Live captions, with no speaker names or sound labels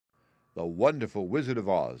The Wonderful Wizard of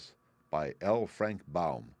Oz by L. Frank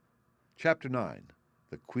Baum. Chapter 9.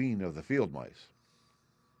 The Queen of the Field Mice.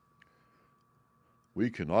 "We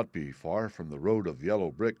cannot be far from the road of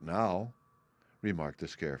yellow brick now," remarked the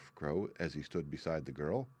Scarecrow as he stood beside the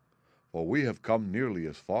girl, "for we have come nearly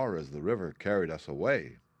as far as the river carried us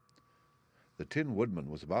away." The Tin Woodman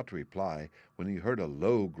was about to reply when he heard a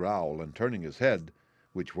low growl, and turning his head,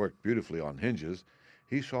 which worked beautifully on hinges,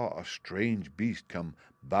 he saw a strange beast come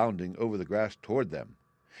bounding over the grass toward them.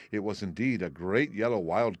 It was indeed a great yellow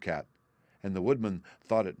wildcat, and the Woodman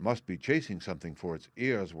thought it must be chasing something, for its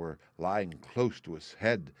ears were lying close to its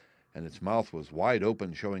head, and its mouth was wide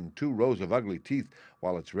open, showing 2 rows of ugly teeth,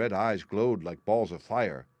 while its red eyes glowed like balls of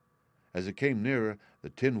fire. As it came nearer, the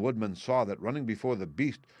Tin Woodman saw that running before the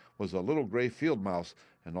beast was a little gray field mouse,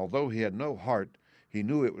 and although he had no heart, he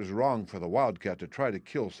knew it was wrong for the wildcat to try to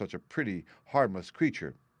kill such a pretty, harmless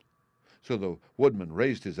creature. So the Woodman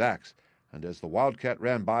raised his axe, and as the wildcat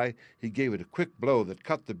ran by, he gave it a quick blow that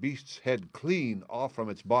cut the beast's head clean off from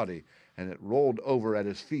its body, and it rolled over at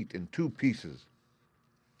his feet in 2 pieces.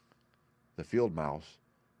 The field mouse,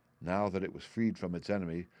 now that it was freed from its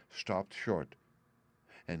enemy, stopped short,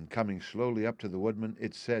 and coming slowly up to the Woodman,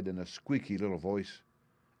 it said in a squeaky little voice,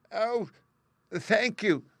 "Oh, thank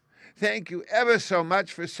you! Thank you ever so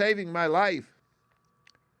much for saving my life."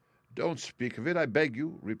 "Don't speak of it, I beg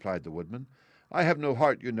you," replied the Woodman. "I have no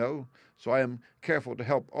heart, you know, so I am careful to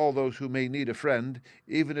help all those who may need a friend,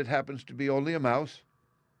 even if it happens to be only a mouse."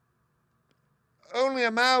 "Only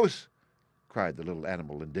a mouse!" cried the little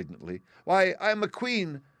animal indignantly. "Why, I am a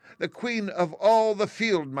queen, the queen of all the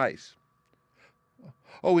field mice."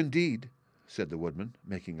 "Oh, indeed," said the Woodman,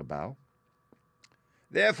 making a bow.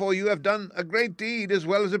 "Therefore you have done a great deed as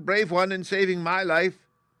well as a brave one in saving my life,"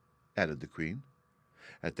 added the Queen.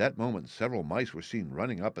 At that moment several mice were seen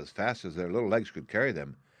running up as fast as their little legs could carry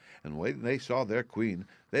them, and when they saw their Queen,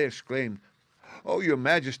 they exclaimed, "Oh, your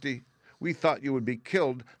Majesty, we thought you would be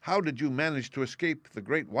killed. How did you manage to escape the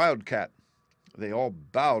great wildcat?" They all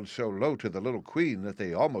bowed so low to the little Queen that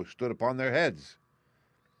they almost stood upon their heads.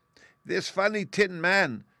 "This funny tin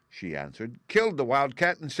man," she answered, "killed the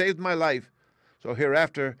wildcat and saved my life. So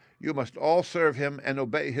hereafter you must all serve him and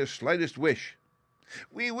obey his slightest wish."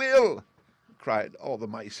 "We will!" cried all the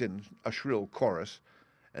mice in a shrill chorus,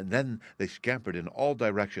 and then they scampered in all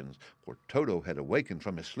directions, for Toto had awakened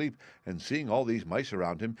from his sleep, and seeing all these mice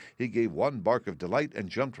around him, he gave one bark of delight and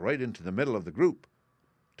jumped right into the middle of the group.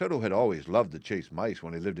 Toto had always loved to chase mice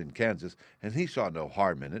when he lived in Kansas, and he saw no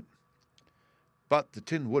harm in it. But the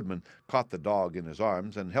Tin Woodman caught the dog in his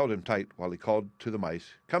arms and held him tight while he called to the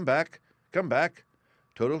mice, "Come back! Come back!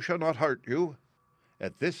 Toto shall not hurt you."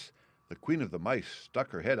 At this, the Queen of the Mice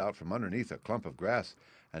stuck her head out from underneath a clump of grass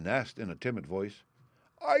and asked in a timid voice,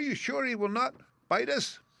 "Are you sure he will not bite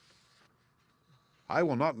us?" "I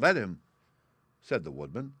will not let him," said the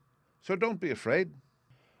Woodman, "so don't be afraid."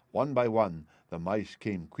 One by one the mice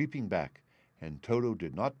came creeping back, and Toto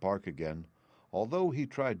did not bark again, although he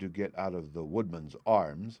tried to get out of the Woodman's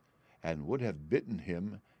arms, and would have bitten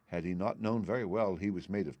him had he not known very well he was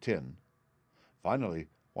made of tin. Finally,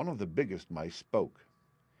 one of the biggest mice spoke.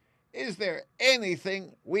 "Is there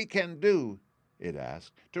anything we can do," it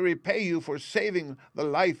asked, "to repay you for saving the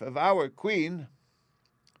life of our Queen?"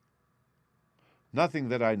 "Nothing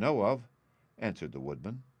that I know of," answered the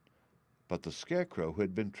Woodman. But the Scarecrow, who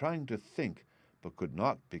had been trying to think, but could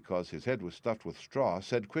not because his head was stuffed with straw,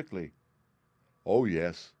 said quickly, "Oh,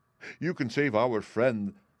 yes, you can save our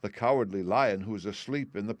friend, the Cowardly Lion, who is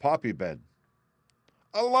asleep in the poppy bed."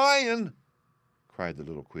 "A lion!" cried the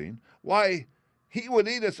little Queen. "Why, he would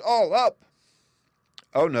eat us all up."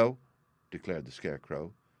 "Oh, no," declared the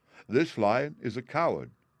Scarecrow. "This lion is a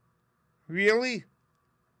coward." "Really?"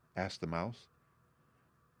 asked the mouse.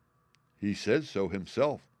 "He says so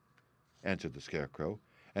himself," answered the Scarecrow,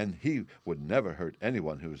 "and he would never hurt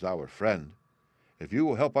anyone who is our friend. If you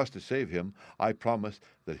will help us to save him, I promise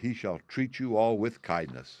that he shall treat you all with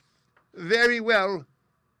kindness." "Very well,"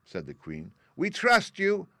 said the Queen. "We trust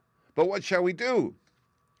you. But what shall we do?"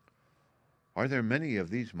 "Are there many of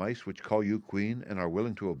these mice which call you Queen and are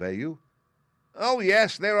willing to obey you?" "Oh,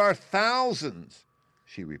 yes, there are thousands,"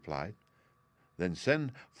 she replied. "Then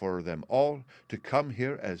send for them all to come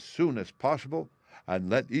here as soon as possible, and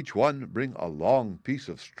let each one bring a long piece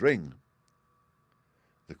of string."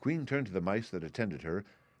 The Queen turned to the mice that attended her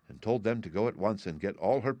and told them to go at once and get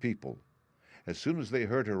all her people. As soon as they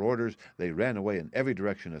heard her orders, they ran away in every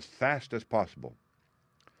direction as fast as possible.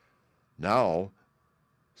 "Now,"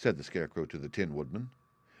 said the Scarecrow to the Tin Woodman,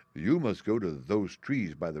 "you must go to those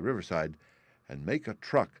trees by the riverside and make a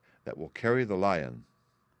truck that will carry the lion."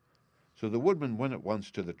 So the woodman went at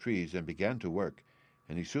once to the trees and began to work,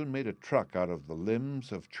 and he soon made a truck out of the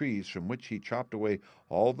limbs of trees from which he chopped away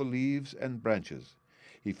all the leaves and branches.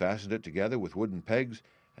 He fastened it together with wooden pegs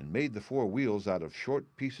and made the four wheels out of short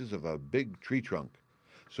pieces of a big tree trunk.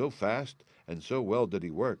 So fast and so well did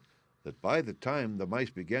he work that by the time the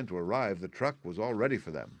mice began to arrive, the truck was all ready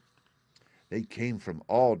for them. They came from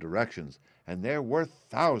all directions, and there were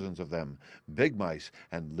thousands of them, big mice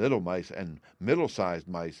and little mice and middle-sized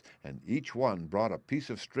mice, and each one brought a piece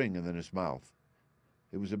of string in his mouth.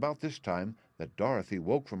 It was about this time that Dorothy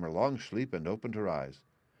woke from her long sleep and opened her eyes.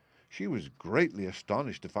 She was greatly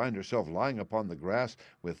astonished to find herself lying upon the grass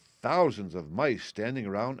with thousands of mice standing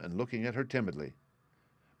around and looking at her timidly.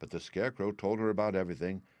 But the Scarecrow told her about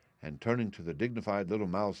everything, and turning to the dignified little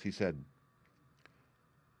mouse, he said,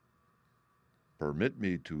 "Permit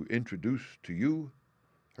me to introduce to you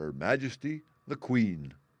Her Majesty the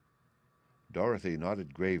Queen." Dorothy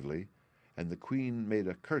nodded gravely, and the Queen made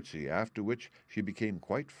a curtsy, after which she became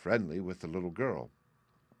quite friendly with the little girl.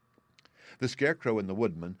 The Scarecrow and the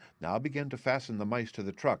Woodman now began to fasten the mice to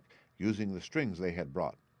the truck, using the strings they had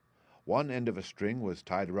brought. One end of a string was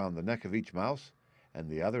tied around the neck of each mouse, and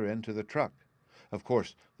the other end to the truck. Of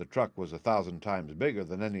course, the truck was 1,000 times bigger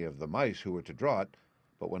than any of the mice who were to draw it,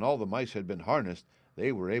 but when all the mice had been harnessed,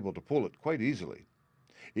 they were able to pull it quite easily.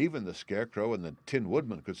 Even the Scarecrow and the Tin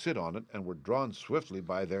Woodman could sit on it, and were drawn swiftly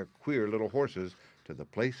by their queer little horses to the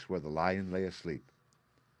place where the lion lay asleep.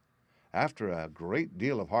 After a great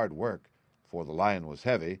deal of hard work, for the lion was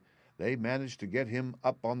heavy, they managed to get him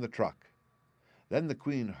up on the truck. Then the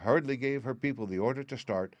Queen hurriedly gave her people the order to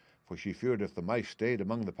start, for she feared if the mice stayed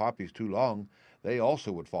among the poppies too long, they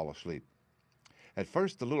also would fall asleep. At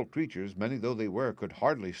first the little creatures, many though they were, could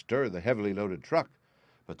hardly stir the heavily loaded truck,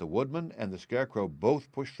 but the Woodman and the Scarecrow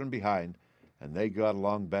both pushed from behind, and they got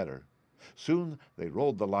along better. Soon they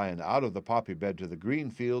rolled the lion out of the poppy bed to the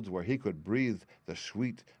green fields, where he could breathe the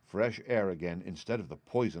sweet, fresh air again instead of the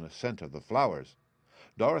poisonous scent of the flowers.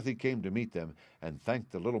 Dorothy came to meet them, and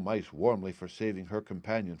thanked the little mice warmly for saving her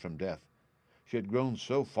companion from death. She had grown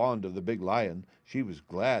so fond of the big lion, she was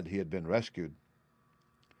glad he had been rescued.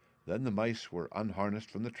 Then the mice were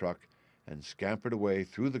unharnessed from the truck and scampered away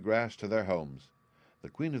through the grass to their homes. The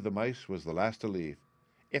Queen of the Mice was the last to leave.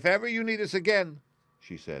 "If ever you need us again,"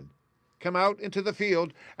 she said, "come out into the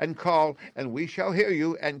field and call, and we shall hear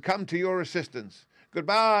you and come to your assistance.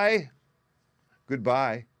 Goodbye."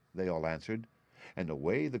 "Goodbye," they all answered, and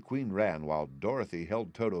away the Queen ran, while Dorothy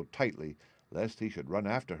held Toto tightly, lest he should run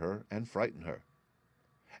after her and frighten her.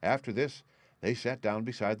 After this, they sat down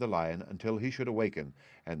beside the lion until he should awaken,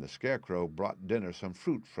 and the Scarecrow brought dinner some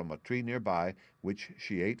fruit from a tree near by, which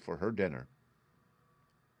she ate for her dinner.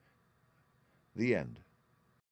 The end.